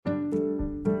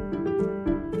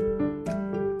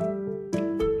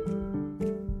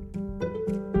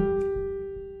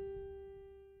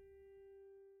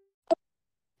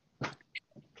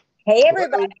Hey,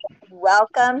 everybody. Hello.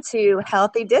 Welcome to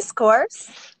Healthy Discourse.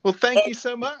 Well, thank It- you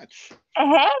so much.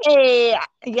 hey,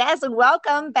 yes,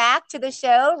 welcome back to the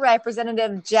show,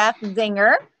 Representative Jeff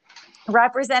Zinger,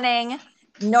 representing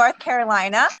North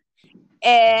Carolina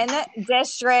in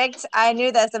District, I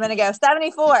knew this a minute ago,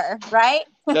 74, right?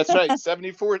 That's right.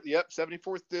 74th. Yep.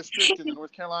 74th District in the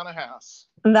North Carolina House.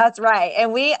 That's right.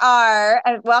 And we are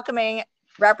welcoming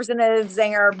Representative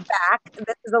Zinger back.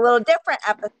 This is a little different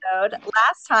episode.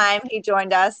 Last time he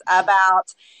joined us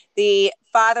about the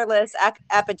fatherless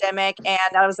epidemic, and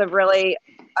that was a really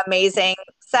amazing,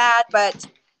 sad, but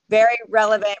very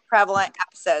relevant, prevalent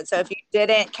episode. So if you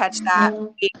didn't catch that,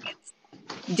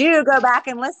 do go back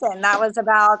and listen. That was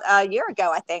about a year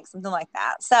ago, I think, something like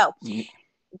that. So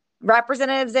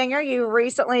Representative Zinger, you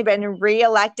recently been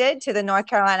reelected to the North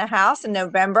Carolina House in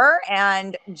November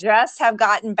and just have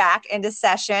gotten back into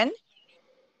session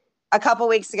a couple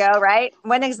weeks ago, right?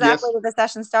 When exactly Yes. did the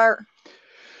session start?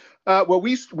 Well,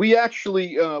 we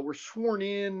actually were sworn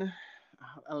in,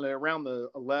 I don't know, around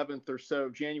the 11th or so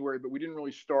of January, but we didn't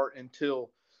really start until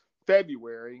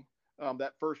February.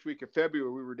 That first week of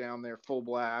February, we were down there full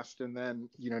blast, and then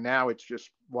now it's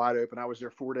just wide open. I was there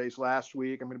 4 days last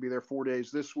week. I'm going to be there 4 days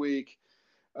this week.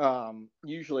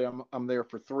 Usually I'm there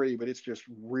for three, but it's just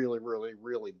really, really,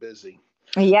 really busy.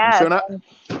 And Yes. so not, I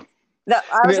and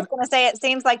was then just going to say, it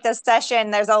seems like this session,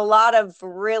 there's a lot of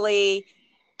really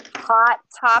hot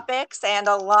topics and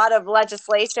a lot of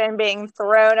legislation being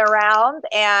thrown around.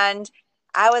 And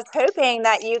I was hoping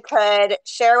that you could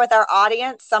share with our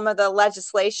audience some of the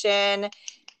legislation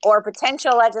or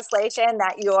potential legislation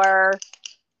that you're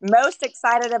most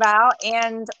excited about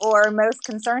and or most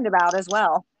concerned about as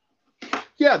well.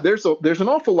 yeah, there's an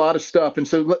awful lot of stuff, and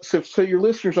so your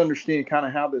listeners understand kind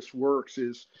of how this works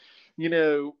is, you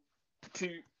know, to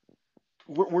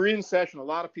we're in session. A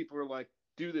lot of people are like,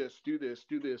 do this, do this,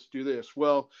 do this, do this.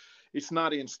 Well, it's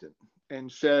not instant,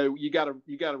 and so you got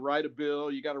to write a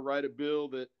bill. You got to write a bill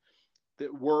that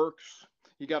works.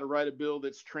 You got to write a bill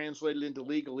that's translated into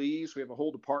legalese. We have a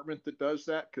whole department that does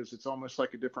that because it's almost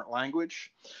like a different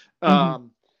language. Mm-hmm.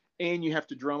 And you have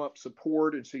to drum up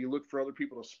support. And so you look for other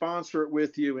people to sponsor it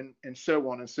with you and so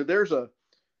on. And so there's a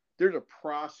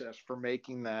process for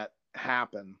making that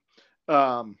happen.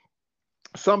 Um,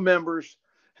 some members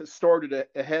have started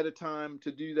ahead of time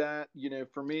to do that.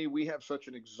 For me, we have such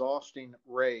an exhausting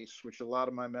race, which a lot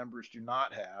of my members do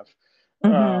not have.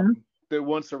 Mm-hmm. That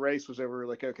once the race was over, we're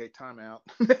like, okay, time out.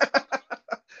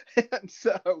 And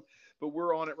so, but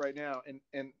we're on it right now.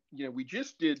 And we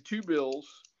just did two bills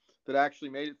that actually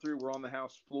made it through. We're on the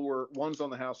House floor. One's on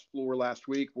the House floor last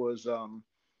week was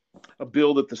a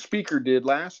bill that the speaker did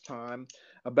last time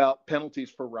about penalties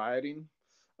for rioting.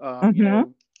 Um, you Mm-hmm.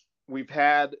 know, we've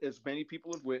had, as many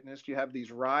people have witnessed, you have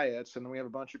these riots, and then we have a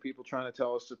bunch of people trying to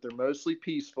tell us that they're mostly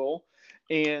peaceful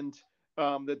and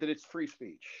that it's free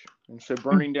speech. And so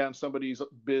burning down somebody's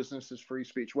business is free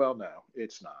speech. Well, no,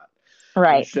 it's not. And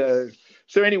Right.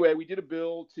 so anyway, we did a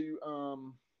bill to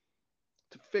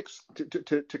fix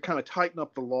to kind of tighten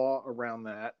up the law around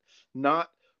that,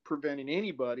 not preventing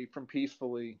anybody from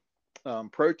peacefully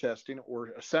protesting or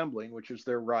assembling, which is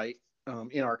their right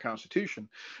in our Constitution,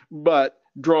 but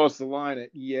draws the line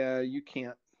at you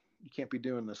can't be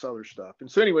doing this other stuff. And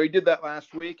so anyway, we did that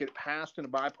last week. It passed in a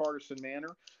bipartisan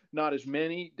manner. Not as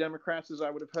many Democrats as I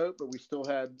would have hoped, but we still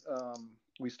had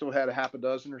a half a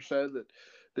dozen or so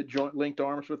that joint linked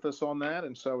arms with us on that,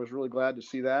 and so I was really glad to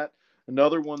see that.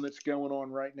 Another one that's going on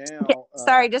right now.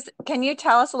 Sorry, just can you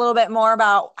tell us a little bit more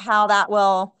about how that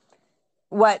will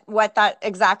what that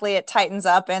exactly it tightens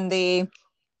up in the Yep,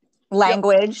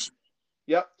 language?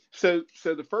 yep. So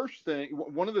the first thing,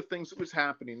 one of the things that was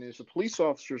happening is the police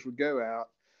officers would go out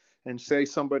and say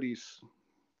somebody's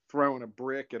throwing a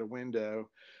brick at a window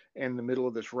in the middle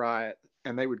of this riot,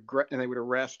 and they would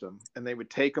arrest them and they would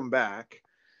take them back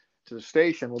to the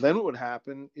station. Well, then what would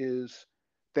happen is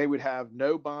they would have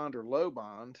no bond or low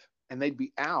bond, and they'd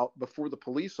be out before the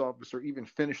police officer even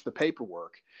finished the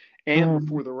paperwork, and Mm,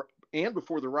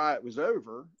 before the riot was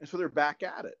over, and so they're back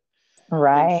at it. And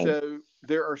right. so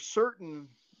there are certain.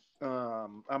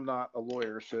 I'm not a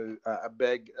lawyer, so I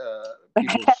beg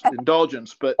people's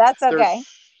indulgence, but That's okay. there's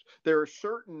there are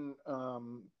certain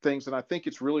things, and I think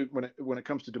it's really when it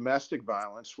comes to domestic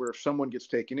violence, where if someone gets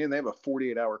taken in, they have a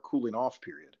 48-hour cooling off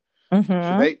period.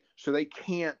 So Mm-hmm. they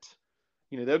can't,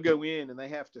 they'll go in and they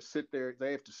have to sit there,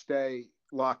 they have to stay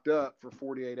locked up for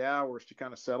 48 hours to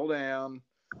kind of settle down,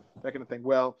 that kind of thing.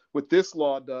 Well, what this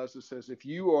law does is says if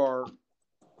you are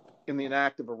in the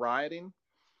act of a rioting,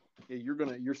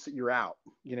 you're out.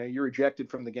 You're ejected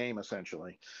from the game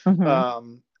essentially. Mm-hmm.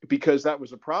 because that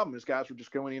was a problem, is guys were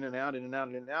just going in and out, in and out,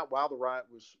 in and out while the riot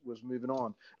was moving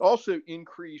on. Also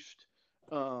increased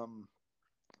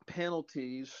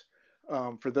penalties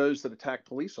for those that attack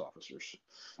police officers.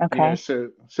 Okay.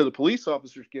 So the police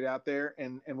officers get out there,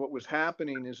 and what was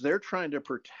happening is they're trying to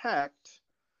protect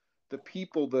the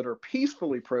people that are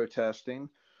peacefully protesting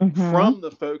from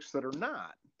the folks that are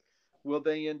not. Well,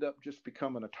 they end up just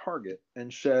becoming a target,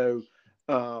 and so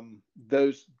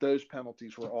those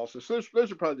penalties were also. So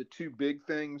those are probably the two big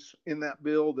things in that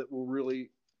bill that will really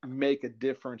make a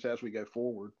difference as we go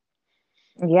forward.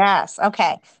 Yes.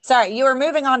 Okay. Sorry, you were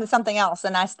moving on to something else,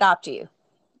 and I stopped you.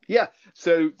 Yeah.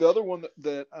 So the other one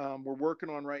that we're working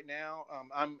on right now,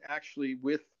 I'm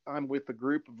with a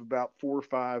group of about 4 or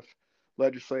 5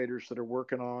 legislators that are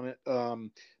working on it.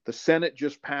 The Senate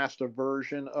just passed a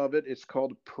version of it. It's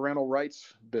called a Parental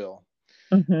Rights Bill,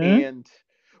 and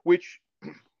which,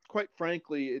 quite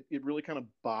frankly, it really kind of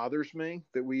bothers me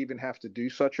that we even have to do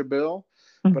such a bill.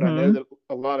 But I know that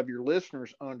a lot of your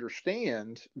listeners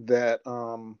understand that,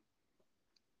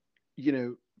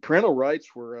 parental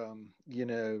rights were,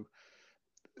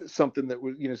 something that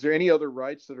was, is there any other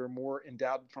rights that are more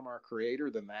endowed from our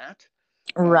Creator than that?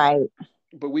 Right.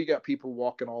 But we got people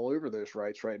walking all over those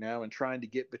rights right now and trying to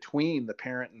get between the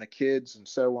parent and the kids and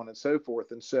so on and so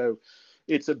forth. And so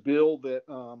it's a bill that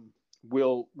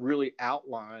will really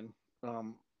outline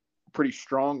pretty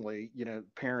strongly,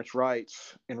 parents'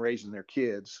 rights in raising their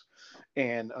kids,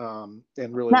 and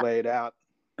really lay it out.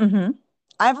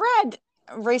 I've read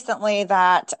recently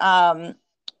that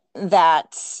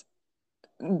that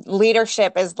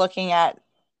leadership is looking at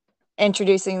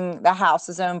introducing the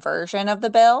House's own version of the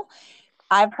bill.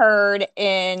 I've heard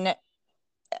there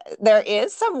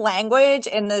is some language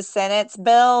in the Senate's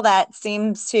bill that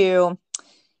seems to,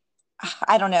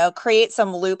 I don't know, create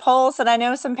some loopholes that I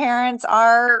know some parents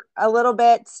are a little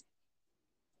bit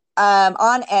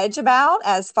on edge about,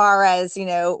 as far as,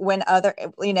 when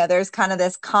there's kind of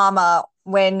this comma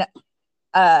when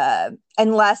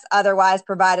unless otherwise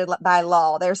provided by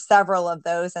law. There's several of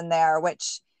those in there,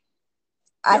 which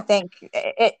I think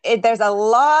there's a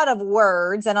lot of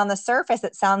words, and on the surface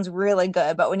it sounds really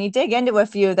good, but when you dig into a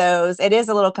few of those, it is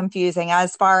a little confusing,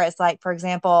 as far as, like, for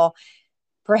example,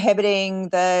 prohibiting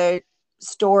the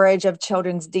storage of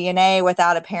children's DNA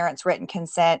without a parent's written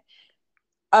consent,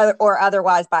 or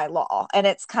otherwise by law. And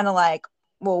it's kind of like,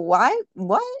 well, why?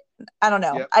 What? I don't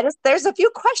know. There's a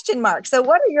few question marks. So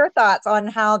what are your thoughts on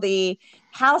how the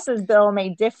House's bill may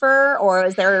differ, or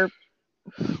is that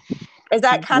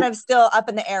kind of still up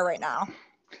in the air right now?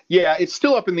 Yeah, it's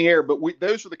still up in the air, but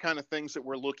those are the kind of things that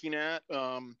we're looking at.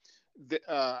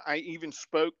 I even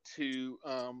spoke to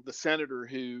the senator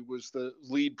who was the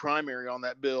lead primary on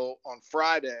that bill on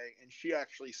Friday, and she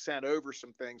actually sent over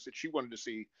some things that she wanted to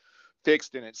see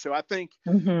fixed in it. So I think,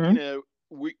 I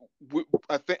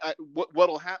think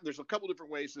what'll happen, there's a couple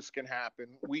different ways this can happen.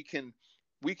 We can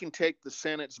take the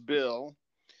Senate's bill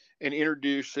and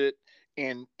introduce it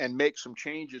and make some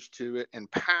changes to it and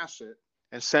pass it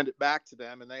and send it back to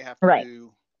them, and they have to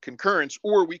do concurrence,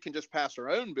 or we can just pass our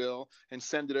own bill and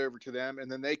send it over to them,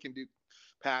 and then they can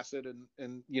pass it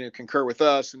and concur with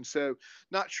us. And so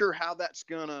not sure how that's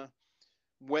gonna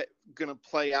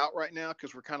play out right now,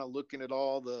 because we're kind of looking at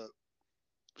all the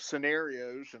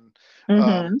scenarios and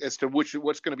as to what's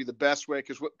going to be the best way,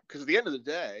 because at the end of the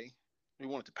day, we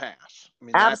want it to pass. I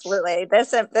mean, absolutely,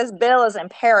 this bill is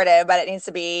imperative, but it needs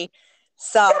to be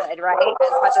solid, right,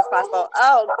 as much as possible.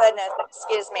 Oh goodness,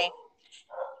 excuse me.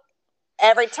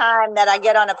 Every time that I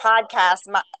get on a podcast,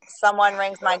 someone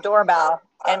rings my doorbell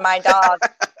and my dog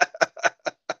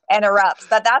interrupts.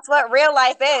 But that's what real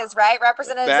life is, right,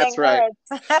 Representative That's Zenger?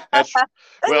 Right.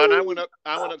 Well, and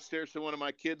I went upstairs to one of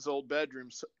my kids' old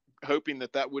bedrooms, hoping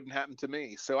that wouldn't happen to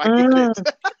me. So I get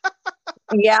it.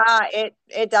 Yeah,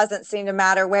 it doesn't seem to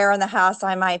matter where in the house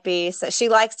I might be. So she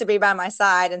likes to be by my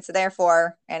side, and so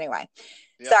therefore, anyway.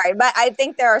 Sorry, but I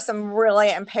think there are some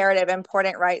really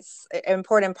important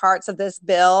parts of this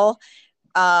bill,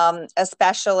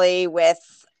 especially with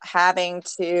having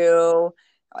to,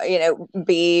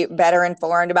 be better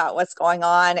informed about what's going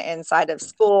on inside of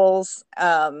schools,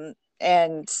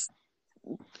 and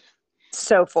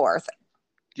so forth.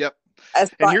 Yep.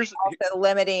 As far as also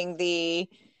limiting the,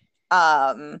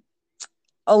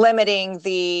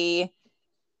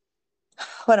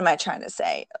 what am I trying to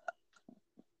say?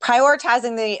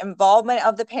 Prioritizing the involvement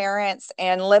of the parents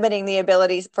and limiting the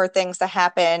abilities for things to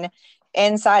happen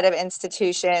inside of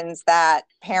institutions that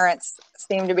parents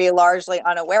seem to be largely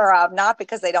unaware of, not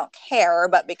because they don't care,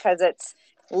 but because it's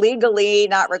legally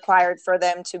not required for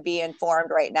them to be informed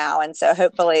right now. And so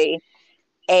hopefully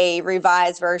a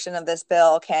revised version of this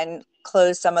bill can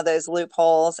close some of those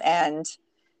loopholes and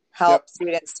help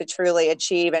students to truly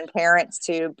achieve and parents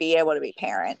to be able to be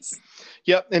parents.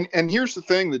 Yep. And here's the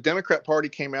thing. The Democrat Party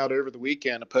came out over the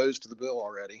weekend opposed to the bill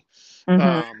already.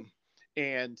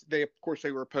 And they, of course,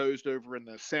 they were opposed over in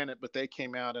the Senate, but they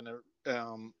came out and,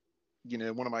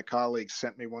 one of my colleagues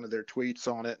sent me one of their tweets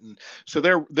on it. And so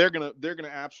they're going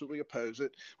to absolutely oppose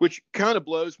it, which kind of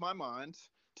blows my mind.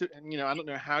 And, I don't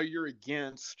know how you're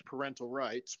against parental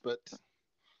rights, but.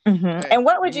 Hey, and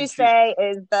what would you say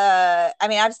is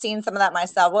I've seen some of that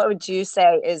myself. What would you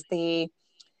say is the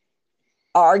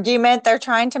argument they're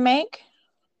trying to make?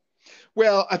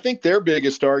 Well, I think their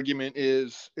biggest argument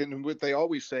is, and what they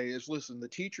always say is, listen, the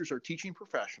teachers are teaching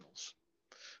professionals.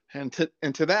 And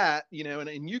to that,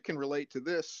 and you can relate to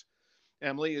this,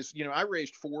 Emily, is, I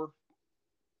raised 4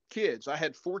 kids. I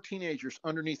had 4 teenagers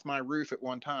underneath my roof at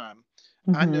one time.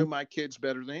 I know my kids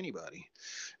better than anybody.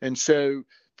 And so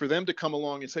for them to come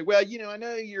along and say, well, I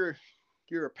know you're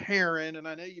a parent and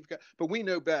I know you've got, but we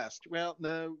know best. Well,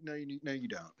 no, you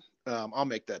don't. I'll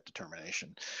make that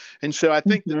determination. And so I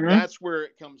think that's where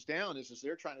it comes down is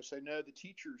they're trying to say, no, the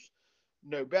teachers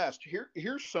know best.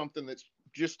 Here's something that's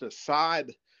just a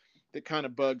side that kind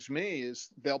of bugs me is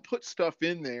they'll put stuff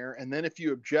in there. And then if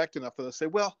you object enough, they'll say,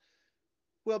 well,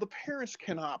 the parents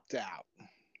can opt out.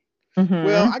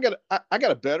 Well, I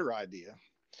got a better idea.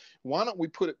 Why don't we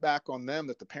put it back on them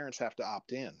that the parents have to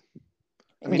opt in?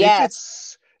 I mean,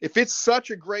 if it's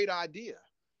such a great idea.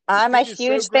 I'm a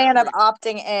huge fan of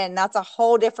opting in. That's a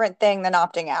whole different thing than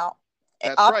opting out.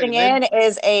 Opting in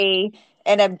is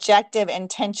an objective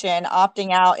intention.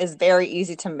 Opting out is very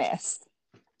easy to miss.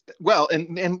 Well,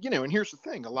 and here's the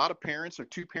thing. A lot of parents are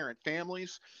 2-parent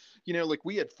families. Like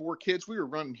we had 4 kids. We were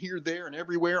running here, there, and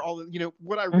everywhere.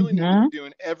 What I really need to be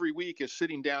doing every week is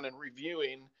sitting down and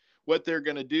reviewing what they're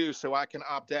going to do so I can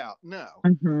opt out. No.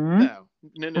 Right.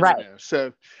 No.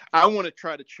 So I want to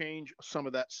try to change some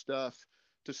of that stuff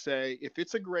to say, if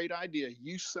it's a great idea,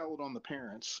 you sell it on the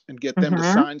parents and get them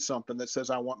to sign something that says,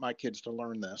 I want my kids to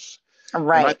learn this.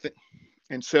 Right.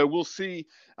 And so we'll see.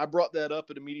 I brought that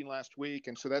up at a meeting last week.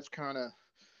 And so that's kind of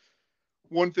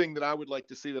one thing that I would like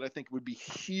to see that I think would be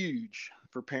huge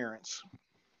for parents.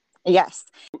 Yes.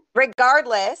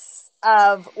 Regardless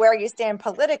of where you stand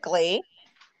politically,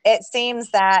 it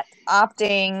seems that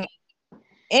opting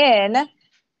in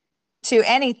to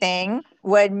anything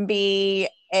would be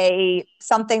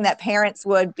something that parents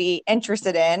would be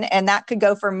interested in, and that could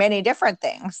go for many different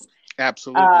things.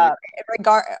 Absolutely.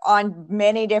 On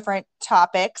many different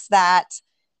topics that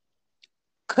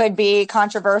could be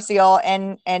controversial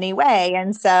in any way.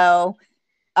 And so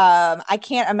I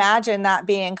can't imagine that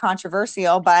being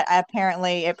controversial, but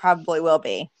apparently it probably will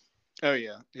be. Oh,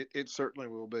 yeah, it certainly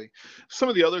will be. Some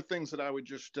of the other things that I would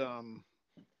just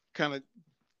kind of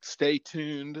stay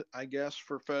tuned, I guess,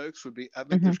 for folks would be, I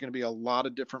think there's going to be a lot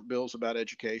of different bills about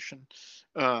education.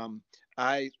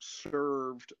 I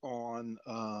served on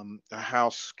a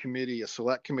House committee, a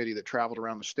select committee that traveled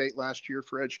around the state last year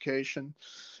for education.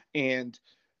 And,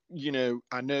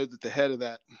 I know that the head of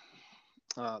that,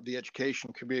 the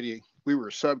education committee, we were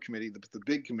a subcommittee, the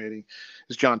big committee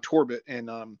is John Torbett.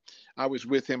 And I was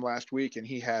with him last week and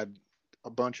he had a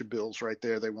bunch of bills right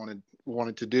there they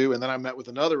wanted to do. And then I met with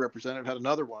another representative, had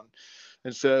another one.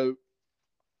 And so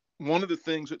one of the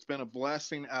things that's been a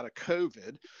blessing out of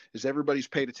COVID is everybody's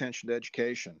paid attention to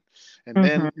education. And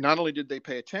then not only did they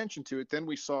pay attention to it, then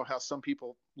we saw how some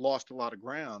people lost a lot of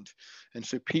ground. And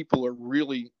so people are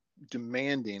really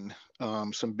demanding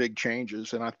some big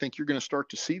changes. And I think you're going to start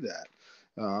to see that.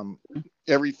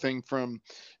 Everything from,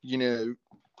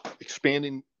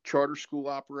 expanding charter school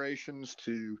operations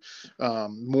to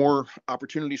more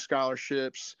opportunity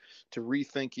scholarships to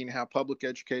rethinking how public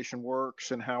education works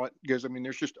and how it goes. I mean,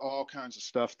 there's just all kinds of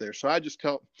stuff there. So I just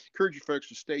encourage you folks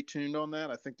to stay tuned on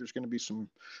that. I think there's going to be some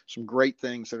great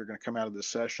things that are going to come out of this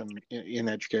session in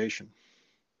education.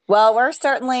 Well, we're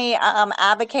certainly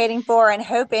advocating for and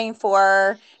hoping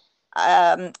for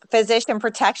physician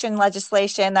protection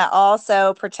legislation that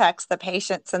also protects the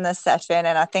patients in this session.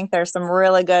 And I think there's some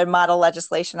really good model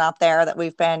legislation out there that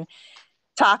we've been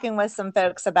talking with some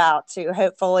folks about to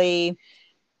hopefully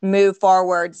move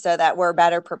forward so that we're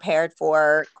better prepared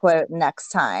for quote next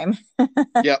time.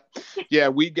 Yep. Yeah.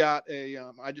 We got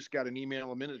I just got an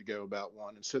email a minute ago about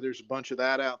one. And so there's a bunch of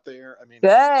that out there. I mean,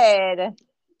 good.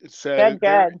 So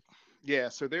good. Yeah.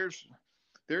 So there's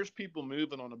people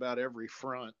moving on about every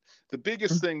front. The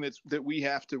biggest thing that we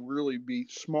have to really be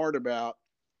smart about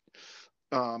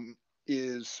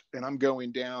is, and I'm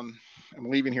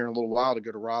leaving here in a little while to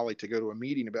go to Raleigh to go to a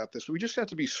meeting about this. We just have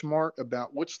to be smart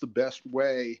about what's the best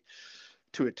way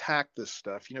to attack this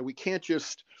stuff. We can't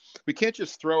just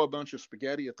throw a bunch of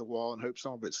spaghetti at the wall and hope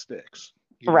some of it sticks.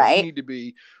 We Right. need to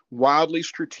be wildly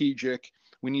strategic.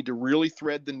 We need to really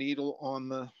thread the needle on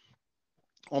the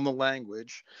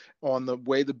language, on the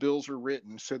way the bills are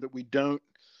written, so that we don't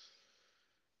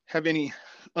have any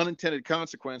unintended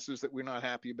consequences that we're not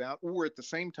happy about, or at the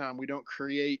same time we don't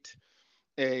create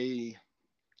a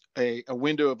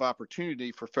window of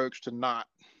opportunity for folks to not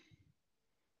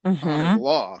honor the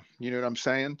law. You know what I'm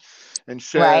saying? And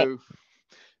Right.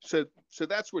 so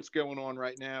that's what's going on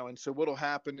right now. And so what'll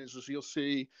happen is you'll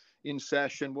see in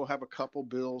session, we'll have a couple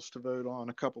bills to vote on,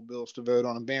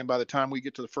 and man, by the time we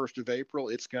get to the 1st of April,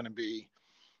 it's going to be,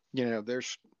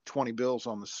 there's 20 bills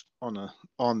on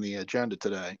the agenda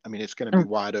today. I mean, it's going to be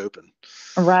wide open.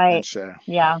 Right. And so,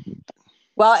 yeah.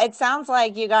 Well, it sounds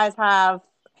like you guys have,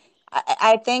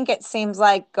 I think it seems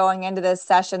like going into this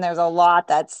session, there's a lot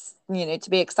that's, to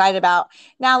be excited about.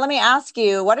 Now, let me ask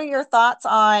you, what are your thoughts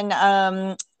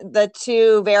on the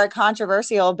two very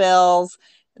controversial bills,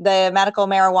 the medical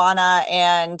marijuana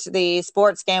and the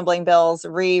sports gambling bills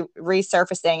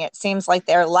resurfacing? It seems like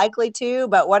they're likely to,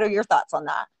 but what are your thoughts on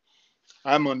that?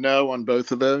 I'm a no on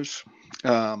both of those.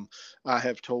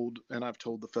 I've told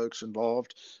the folks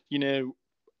involved,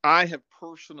 I have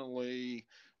personally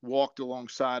walked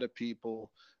alongside of people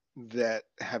that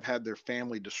have had their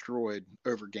family destroyed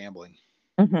over gambling.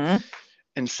 Mm-hmm.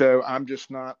 And so I'm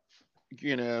just not,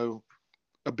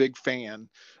 a big fan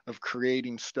of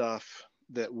creating stuff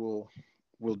that will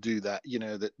do that,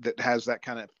 that has that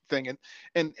kind of thing.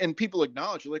 And people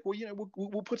acknowledge it, like, well,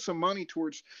 we'll put some money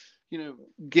towards,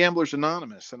 Gamblers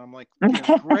Anonymous. And I'm like,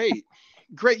 great.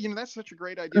 That's such a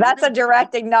great idea. That's a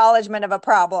direct acknowledgement of a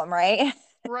problem, right?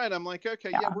 Right. I'm like, okay,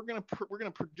 yeah, we're going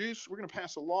to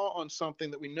pass a law on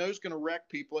something that we know is going to wreck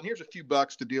people. And here's a few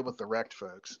bucks to deal with the wrecked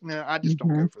folks. No, I just don't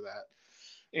go for that.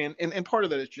 And part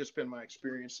of that has just been my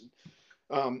experience.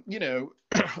 A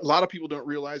lot of people don't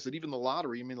realize that even the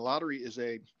lottery, the lottery is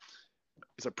a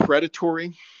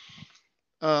predatory,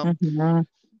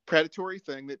 predatory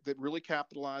thing that really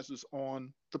capitalizes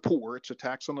on the poor. It's a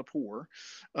tax on the poor.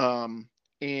 And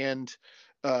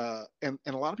a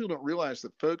lot of people don't realize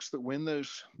that folks that win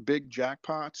those big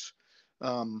jackpots,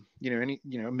 $1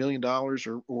 million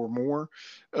or more,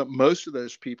 most of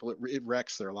those people, it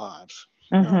wrecks their lives.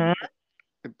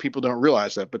 People don't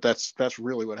realize that, but that's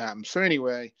really what happens. So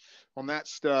anyway, on that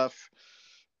stuff,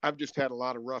 I've just had a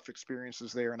lot of rough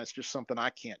experiences there, and it's just something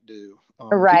I can't do.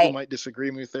 Right. People might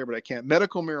disagree with me there, but I can't.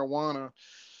 Medical marijuana,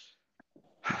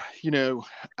 I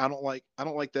don't like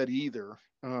that either.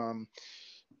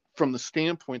 From the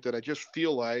standpoint that I just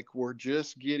feel like we're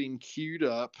just getting queued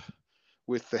up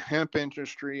with the hemp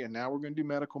industry, and now we're going to do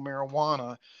medical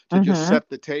marijuana to just set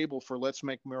the table for let's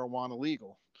make marijuana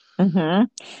legal.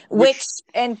 Which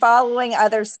in following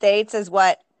other states is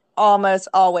what almost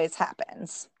always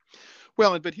happens.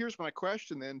 Well, but here's my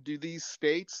question then. Do these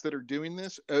states that are doing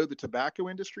this owe the tobacco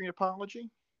industry an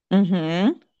apology?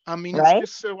 It's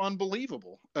just so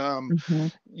unbelievable.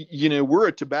 We're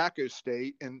a tobacco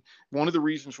state, and one of the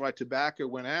reasons why tobacco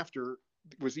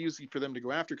was easy for them to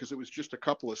go after, because it was just a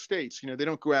couple of states. They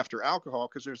don't go after alcohol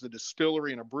because there's a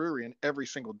distillery and a brewery in every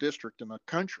single district in the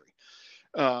country.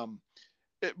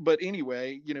 But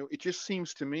anyway, it just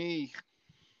seems to me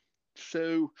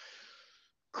so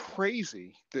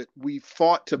crazy that we've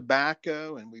fought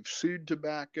tobacco and we've sued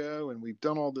tobacco and we've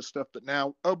done all this stuff, but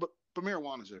now, but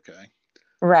marijuana is okay.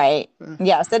 Right.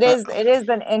 Yes, it is. It is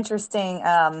an interesting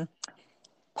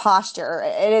posture.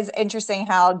 It is interesting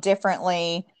how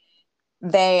differently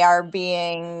they are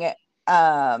being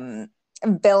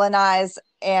villainized,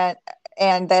 and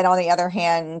then on the other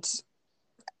hand,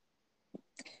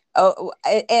 there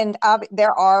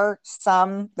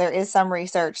is some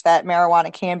research that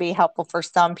marijuana can be helpful for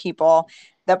some people.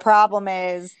 The problem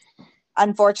is,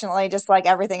 unfortunately, just like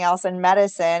everything else in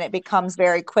medicine, it becomes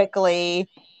very quickly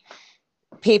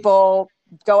people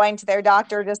going to their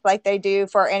doctor just like they do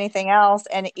for anything else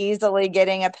and easily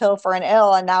getting a pill for an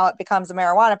ill, and now it becomes a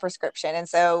marijuana prescription. And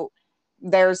so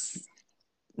there's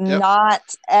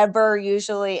not ever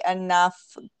usually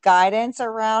enough guidance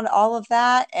around all of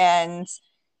that, and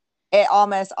it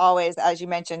almost always, as you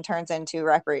mentioned, turns into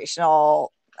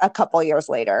recreational a couple years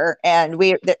later. And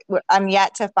I'm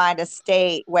yet to find a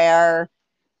state where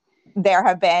there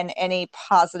have been any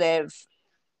positive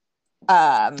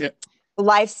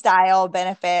lifestyle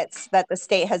benefits that the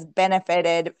state has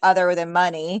benefited other than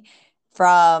money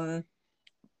from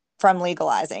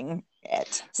legalizing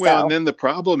it. Well, and then the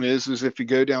problem is if you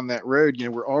go down that road,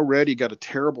 we're already got a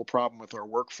terrible problem with our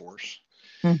workforce.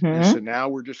 And so now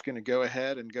we're just going to go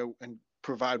ahead and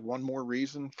provide one more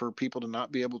reason for people to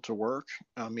not be able to work.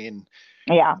 I mean,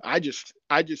 Yeah. I just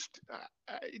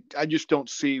don't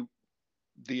see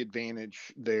the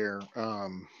advantage there.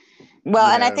 Well,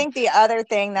 and I think the other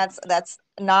thing that's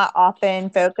not often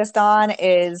focused on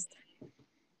is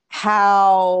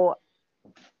how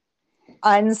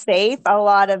unsafe a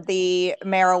lot of the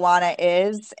marijuana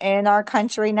is in our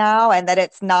country now, and that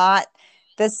it's not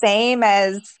the same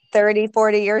as 30,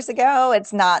 40 years ago.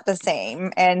 It's not the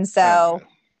same. And so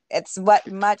it's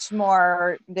much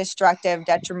more destructive,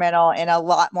 detrimental, and a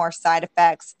lot more side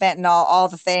effects, fentanyl, all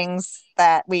the things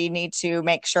that we need to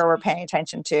make sure we're paying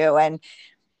attention to. And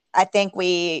I think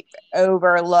we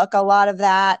overlook a lot of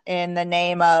that in the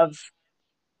name of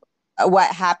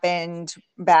what happened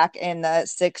back in the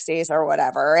 60s or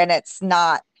whatever. And it's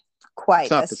not quite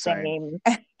the same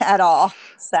at all.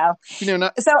 So,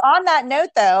 so on that note,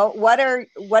 though,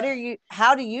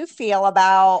 how do you feel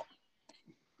about,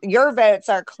 your votes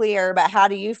are clear, but how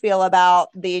do you feel about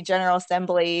the General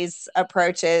Assembly's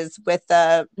approaches with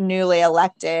the newly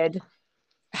elected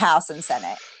House and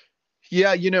Senate?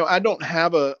 Yeah, I don't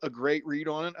have a great read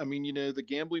on it. I mean, the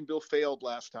gambling bill failed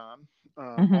last time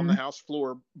on the House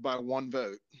floor by one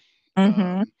vote.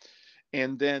 And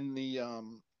then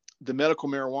the medical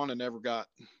marijuana never got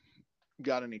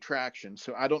any traction.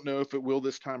 So I don't know if it will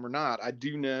this time or not. I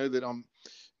do know that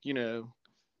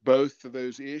both of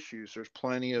those issues, there's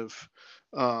plenty of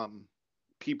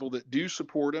people that do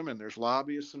support them, and there's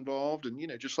lobbyists involved,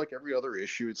 and just like every other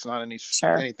issue, it's not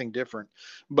anything different.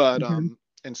 But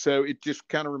and so it just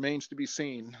kind of remains to be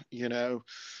seen,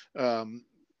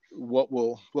 what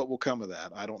will come of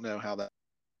that. I don't know how that.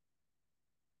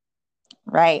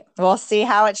 Right. We'll see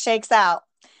how it shakes out.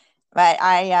 But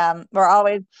we're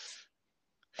always,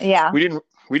 yeah.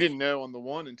 We didn't know on the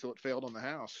one until it failed on the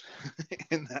House.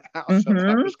 In the House, how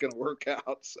that was going to work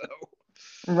out. So.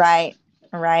 Right.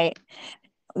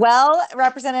 Well,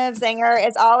 Representative Zenger,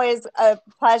 it's always a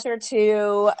pleasure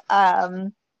to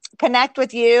connect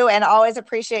with you, and always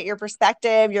appreciate your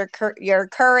perspective, your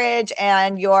courage,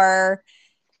 and your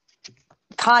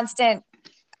constant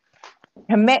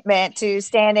commitment to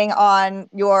standing on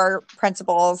your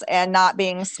principles and not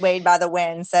being swayed by the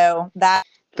wind. So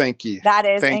thank you. That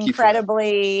is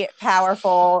incredibly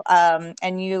powerful.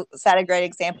 And you set a great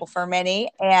example for many.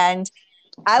 And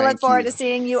I look forward to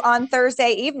seeing you on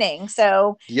Thursday evening.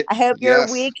 So I hope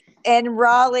your week in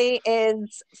Raleigh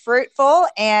is fruitful,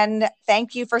 and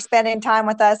thank you for spending time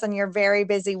with us on your very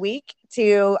busy week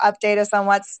to update us on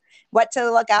what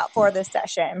to look out for this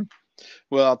session.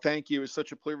 Well, thank you. It's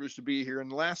such a privilege to be here. And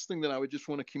the last thing that I would just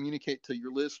want to communicate to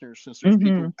your listeners, since there's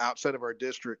people outside of our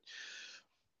district,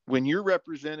 when your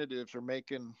representatives are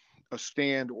making a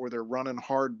stand or they're running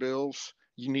hard bills,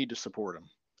 you need to support them.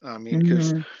 I mean,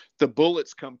 because the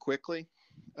bullets come quickly.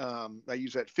 I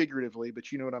use that figuratively,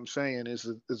 but you know what I'm saying is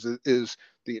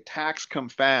the attacks come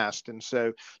fast. And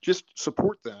so just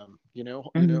support them,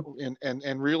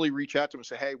 and really reach out to them and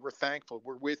say, hey, we're thankful.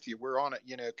 We're with you. We're on it,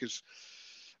 because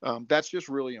that's just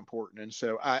really important. And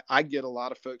so I get a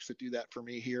lot of folks that do that for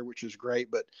me here, which is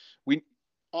great. But we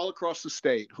all across the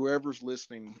state, whoever's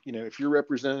listening, if your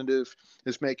representative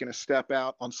is making a step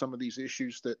out on some of these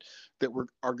issues that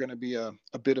are going to be a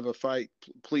bit of a fight,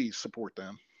 please support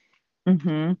them.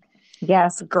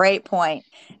 Yes, great point.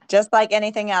 Just like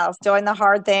anything else, doing the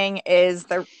hard thing is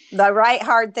the right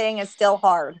hard thing is still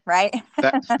hard, right?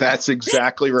 That's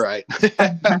exactly right.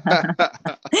 Thank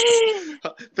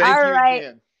you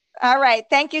again. All right.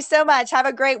 Thank you so much. Have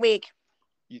a great week.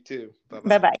 You too. Bye-bye.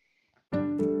 Bye-bye.